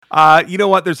You know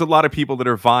what? There's a lot of people that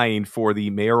are vying for the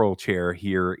mayoral chair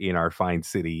here in our fine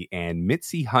city, and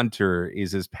Mitzie Hunter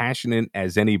is as passionate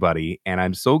as anybody. And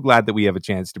I'm so glad that we have a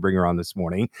chance to bring her on this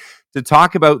morning to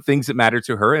talk about things that matter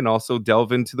to her and also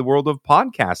delve into the world of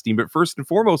podcasting. But first and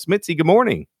foremost, Mitzie, good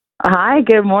morning. Hi,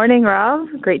 good morning, Rob.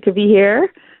 Great to be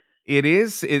here. It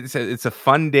is. It's a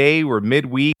fun day. We're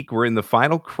midweek. We're in the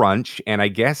final crunch. And I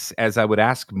guess, as I would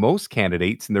ask most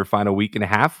candidates in their final week and a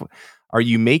half, are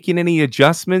you making any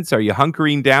adjustments? Are you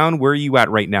hunkering down? Where are you at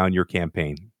right now in your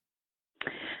campaign?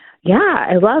 Yeah,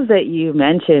 I love that you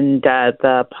mentioned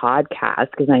the podcast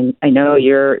because I know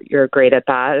you're great at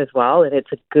that as well, and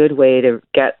it's a good way to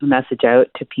get the message out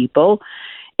to people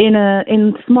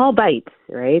in small bites,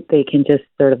 right? They can just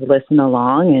sort of listen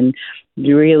along and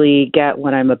really get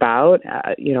what I'm about.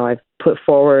 I've put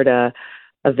forward a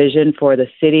vision for the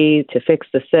city to fix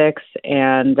the six,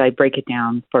 and I break it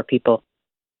down for people.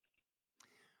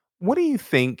 What do you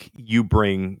think you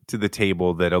bring to the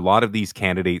table that a lot of these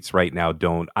candidates right now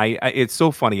don't? It's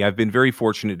so funny. I've been very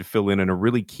fortunate to fill in a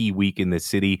really key week in the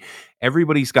city.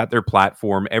 Everybody's got their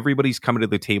platform. Everybody's coming to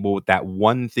the table with that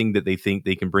one thing that they think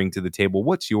they can bring to the table.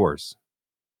 What's yours?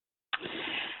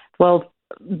 Well,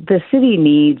 the city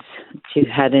needs to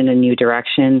head in a new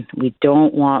direction. We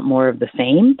don't want more of the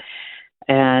same.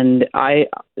 And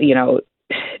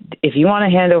if you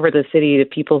want to hand over the city to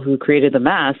people who created the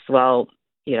mess, well,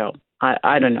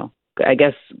 I don't know. I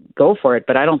guess go for it,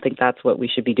 but I don't think that's what we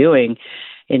should be doing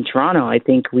in Toronto. I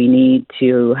think we need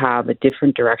to have a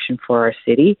different direction for our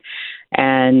city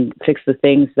and fix the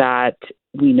things that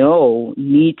we know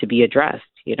need to be addressed,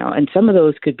 and some of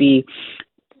those could be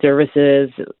services,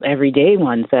 everyday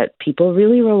ones that people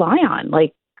really rely on,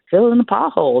 like filling the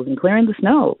potholes and clearing the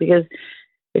snow. Because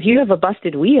if you have a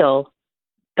busted wheel,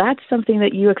 that's something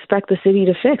that you expect the city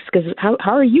to fix, because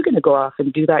how are you going to go off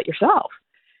and do that yourself?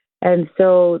 And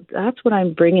so that's what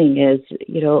I'm bringing is,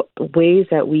 ways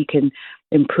that we can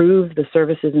improve the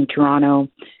services in Toronto,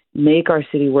 make our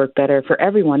city work better for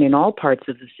everyone in all parts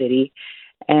of the city,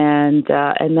 and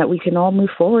that we can all move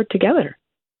forward together.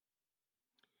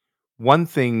 One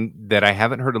thing that I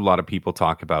haven't heard a lot of people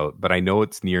talk about, but I know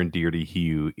it's near and dear to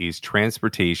you, is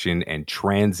transportation and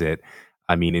transit.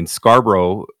 I mean, in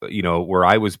Scarborough, where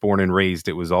I was born and raised,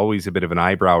 it was always a bit of an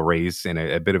eyebrow raise and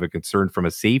a bit of a concern from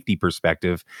a safety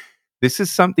perspective. This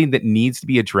is something that needs to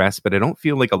be addressed, but I don't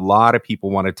feel like a lot of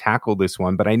people want to tackle this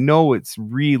one, but I know it's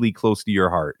really close to your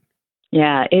heart.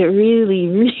 Yeah, it really,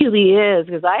 really is,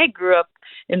 because I grew up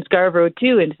in Scarborough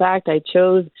too. In fact, I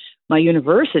chose my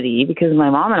university because my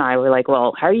mom and I were like,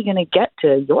 well, how are you going to get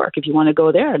to York if you want to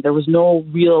go there? There was no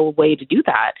real way to do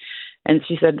that. And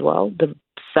she said, well, the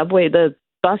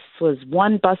bus was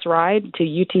one bus ride to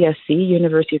UTSC,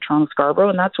 University of Toronto Scarborough,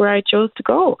 and that's where I chose to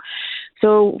go.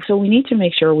 So we need to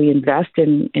make sure we invest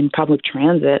in public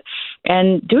transit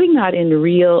and doing that in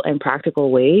real and practical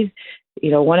ways.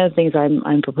 One of the things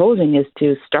I'm proposing is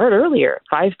to start earlier,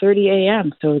 5:30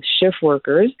 a.m. so shift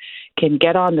workers can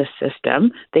get on the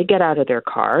system. They get out of their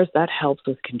cars. That helps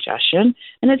with congestion,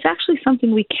 and it's actually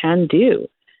something we can do.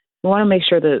 We want to make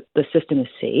sure that the system is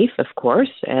safe, of course,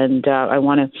 and I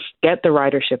want to get the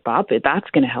ridership up.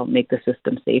 That's going to help make the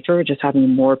system safer, just having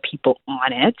more people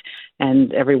on it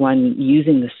and everyone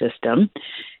using the system.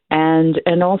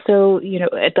 And also,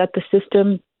 that the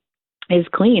system is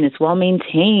clean, it's well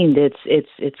maintained,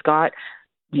 it's got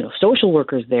social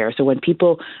workers there. So when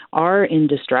people are in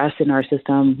distress in our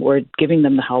system, we're giving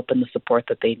them the help and the support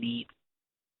that they need.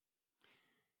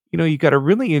 You've got a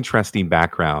really interesting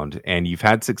background and you've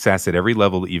had success at every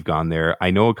level that you've gone there. I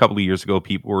know a couple of years ago,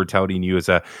 people were touting you as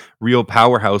a real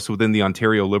powerhouse within the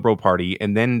Ontario Liberal Party.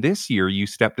 And then this year you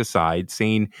stepped aside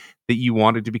saying that you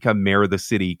wanted to become mayor of the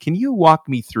city. Can you walk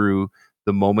me through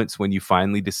the moments when you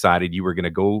finally decided you were going to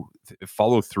go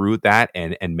follow through with that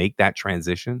and make that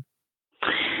transition?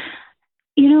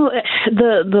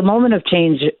 The moment of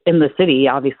change in the city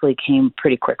obviously came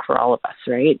pretty quick for all of us,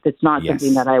 right? It's not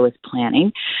something that I was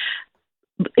planning.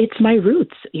 It's my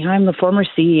roots. I'm the former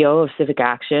CEO of Civic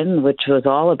Action, which was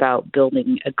all about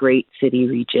building a great city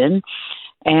region.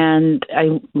 And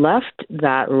I left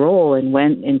that role and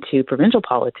went into provincial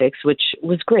politics, which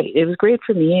was great. It was great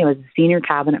for me. I was a senior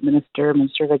cabinet minister,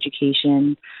 minister of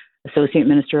education, associate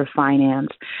minister of finance.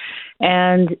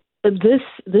 And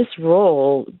this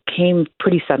role came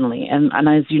pretty suddenly. And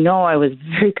as you know, I was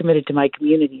very committed to my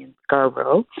community in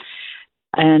Scarborough.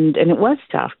 And it was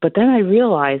tough. But then I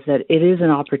realized that it is an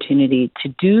opportunity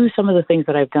to do some of the things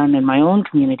that I've done in my own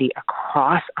community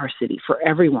across our city for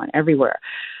everyone, everywhere.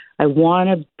 I want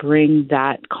to bring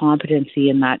that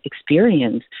competency and that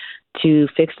experience to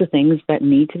fix the things that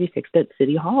need to be fixed at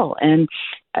City Hall. And,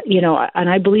 and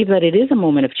I believe that it is a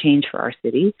moment of change for our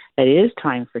city, that it is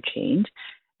time for change.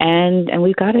 And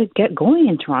we've got to get going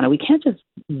in Toronto. We can't just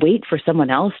wait for someone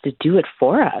else to do it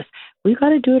for us. We've got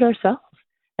to do it ourselves.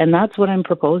 And that's what I'm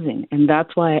proposing. And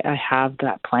that's why I have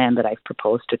that plan that I've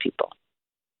proposed to people.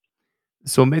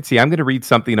 So, Mitzie, I'm going to read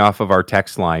something off of our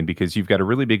text line because you've got a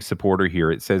really big supporter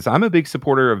here. It says, I'm a big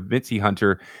supporter of Mitzie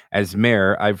Hunter as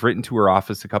mayor. I've written to her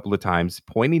office a couple of times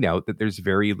pointing out that there's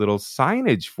very little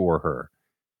signage for her.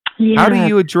 Yeah. How do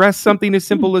you address something as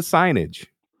simple as signage?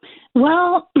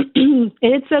 Well,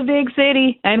 it's a big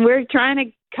city, and we're trying to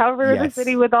cover the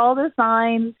city with all the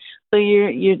signs. So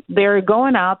they're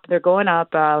going up. They're going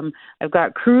up. I've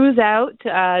got crews out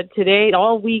today,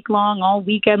 all week long, all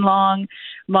weekend long.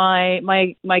 My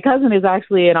cousin is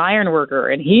actually an iron worker,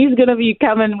 and he's going to be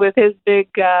coming with his big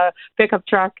pickup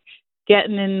truck,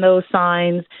 getting in those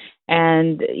signs.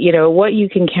 And what you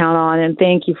can count on, and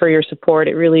thank you for your support.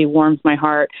 It really warms my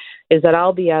heart. Is that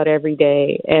I'll be out every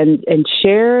day and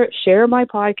share my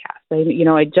podcast.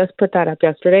 I just put that up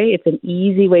yesterday. It's an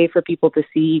easy way for people to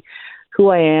see who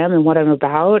I am and what I'm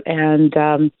about, and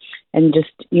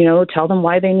just tell them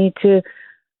why they need to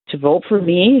vote for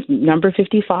me, number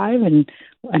 55, and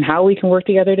how we can work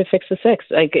together to fix the fix.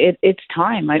 Like it's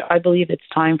time. I believe it's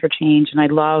time for change, and I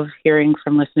love hearing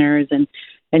from listeners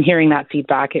and hearing that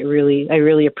feedback. I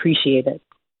really appreciate it.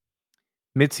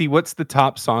 Mitzie, what's the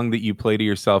top song that you play to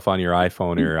yourself on your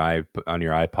iPhone or on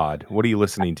your iPod? What are you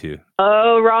listening to?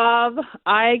 Oh, Rob,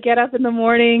 I get up in the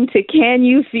morning to "Can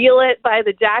You Feel It" by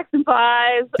the Jackson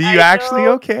 5. Do you actually?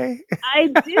 Okay. I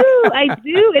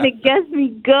do, and it gets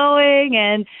me going,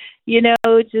 and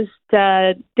just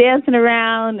dancing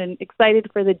around and excited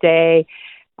for the day.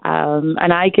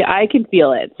 And I can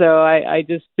feel it, so I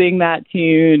just sing that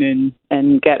tune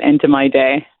and get into my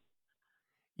day.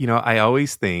 I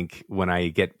always think when I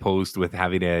get posed with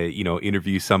having to,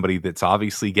 interview somebody that's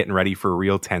obviously getting ready for a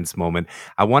real tense moment,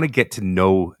 I want to get to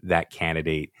know that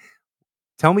candidate.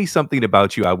 Tell me something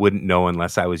about you I wouldn't know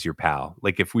unless I was your pal.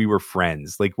 Like if we were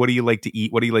friends, like what do you like to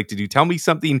eat? What do you like to do? Tell me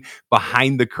something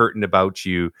behind the curtain about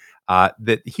you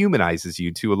that humanizes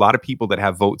you to a lot of people that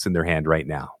have votes in their hand right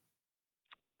now.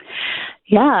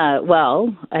 Yeah,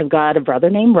 well, I've got a brother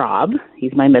named Rob.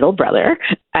 He's my middle brother.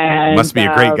 And must be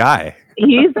a great guy.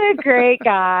 He's a great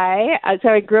guy. So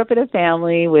I grew up in a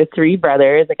family with 3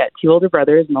 brothers. I got 2 older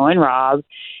brothers, Mo and Rob.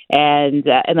 And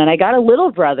then I got a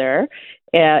little brother.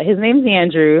 His name's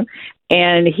Andrew.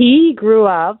 And he grew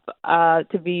up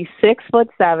to be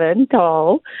 6'7"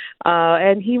 tall.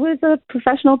 And he was a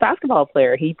professional basketball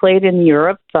player. He played in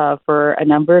Europe for a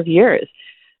number of years.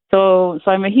 So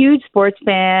I'm a huge sports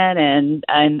fan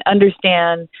and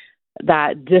understand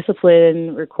that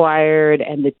discipline required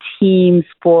and the team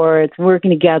sports,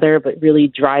 working together, but really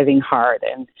driving hard.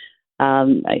 And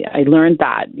I learned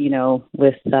that,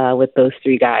 with those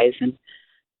 3 guys.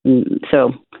 And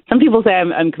so some people say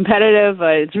I'm competitive,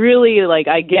 but it's really like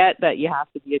I get that you have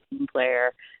to be a team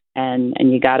player and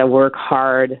you got to work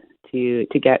hard to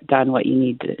get done what you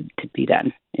need to be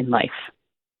done in life.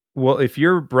 Well, if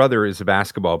your brother is a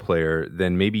basketball player,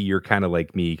 then maybe you're kind of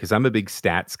like me because I'm a big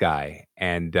stats guy.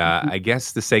 And I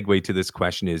guess the segue to this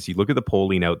question is you look at the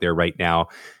polling out there right now,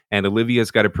 and Olivia's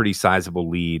got a pretty sizable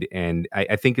lead. And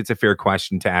I think it's a fair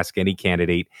question to ask any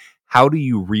candidate. How do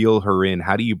you reel her in?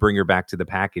 How do you bring her back to the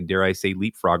pack? And dare I say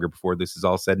leapfrog her before this is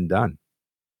all said and done?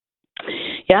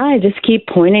 Yeah, I just keep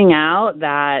pointing out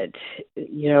that,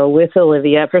 with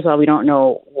Olivia, first of all, we don't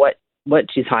know what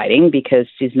she's hiding because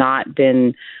she's not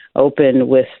been open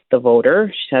with the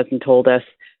voter. She hasn't told us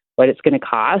what it's going to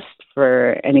cost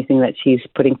for anything that she's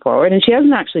putting forward. And she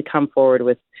hasn't actually come forward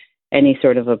with any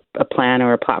sort of a plan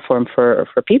or a platform for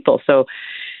people. So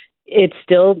it's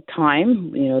still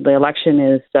time. The election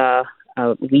is a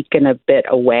week and a bit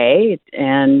away,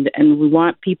 and we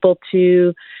want people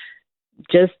to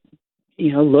just,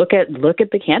 look at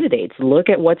the candidates, look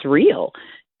at what's real.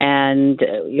 And,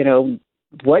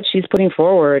 what she's putting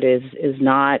forward is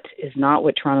not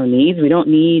what Toronto needs. We don't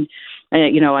need,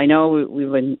 I know we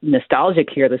were nostalgic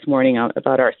here this morning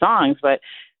about our songs, but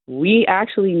we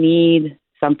actually need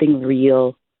something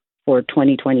real for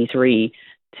 2023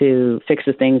 to fix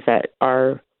the things that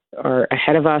are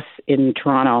ahead of us in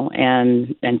Toronto.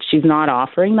 And she's not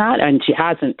offering that, and she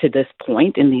hasn't to this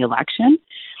point in the election.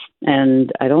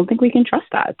 And I don't think we can trust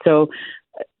that. So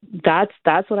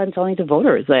that's what I'm telling to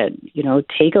voters, that,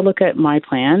 take a look at my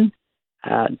plan,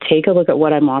 take a look at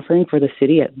what I'm offering for the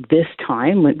city at this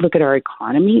time. Look at our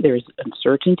economy. There's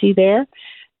uncertainty there.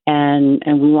 And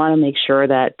we want to make sure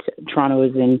that Toronto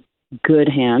is in good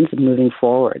hands moving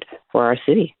forward for our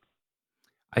city.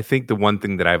 I think the one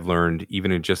thing that I've learned,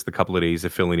 even in just the couple of days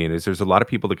of filling in, is there's a lot of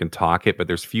people that can talk it, but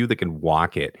there's few that can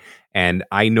walk it. And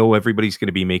I know everybody's going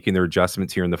to be making their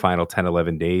adjustments here in the final 10,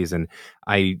 11 days. And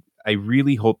I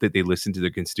really hope that they listen to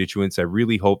their constituents. I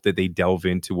really hope that they delve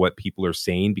into what people are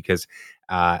saying because,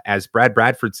 as Brad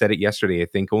Bradford said it yesterday, I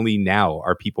think only now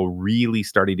are people really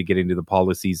starting to get into the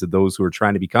policies of those who are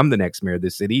trying to become the next mayor of the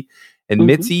city. And Mm-hmm.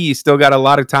 Mitzi, you still got a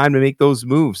lot of time to make those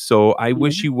moves. So I Yeah.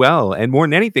 wish you well. And more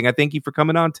than anything, I thank you for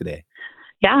coming on today.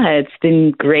 Yeah, it's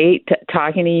been great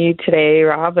talking to you today,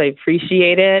 Rob. I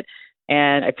appreciate it.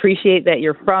 And I appreciate that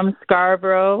you're from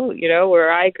Scarborough,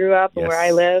 where I grew up and where I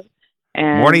Yes. live.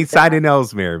 And Morningside and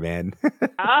Ellesmere, man.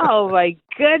 oh my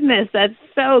goodness, that's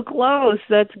so close.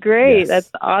 That's great. Yes. That's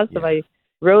awesome. Yeah. I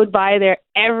rode by there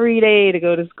every day to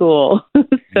go to school.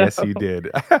 Yes, you did.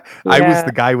 I was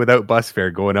the guy without bus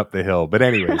fare going up the hill. But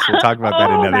anyways, we'll talk about that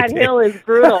another that day. hill is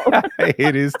brutal.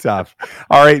 It is tough.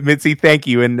 All right, Mitzi, thank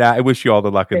you. And I wish you all the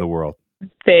luck in the world.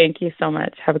 Thank you so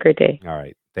much. Have a great day. All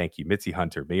right. Thank you. Mitzie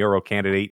Hunter, mayoral candidate